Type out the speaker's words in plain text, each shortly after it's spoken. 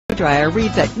hairdryer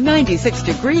reads at 96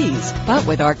 degrees, but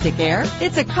with Arctic Air,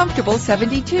 it's a comfortable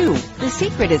 72. The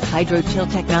secret is hydro-chill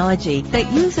technology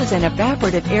that uses an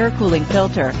evaporative air cooling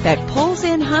filter that pulls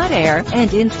in hot air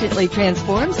and instantly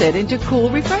transforms it into cool,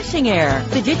 refreshing air.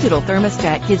 The digital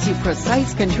thermostat gives you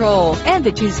precise control, and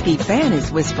the 2-speed fan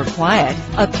is whisper quiet.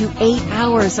 Up to 8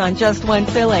 hours on just one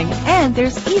filling, and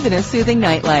there's even a soothing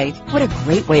nightlight. What a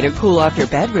great way to cool off your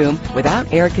bedroom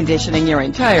without air conditioning your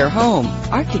entire home.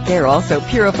 Arctic Air also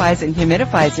purifies and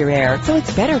humidifies your air, so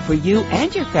it's better for you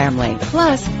and your family.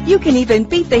 Plus, you can even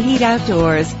beat the heat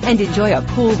outdoors and enjoy a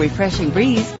cool, refreshing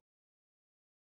breeze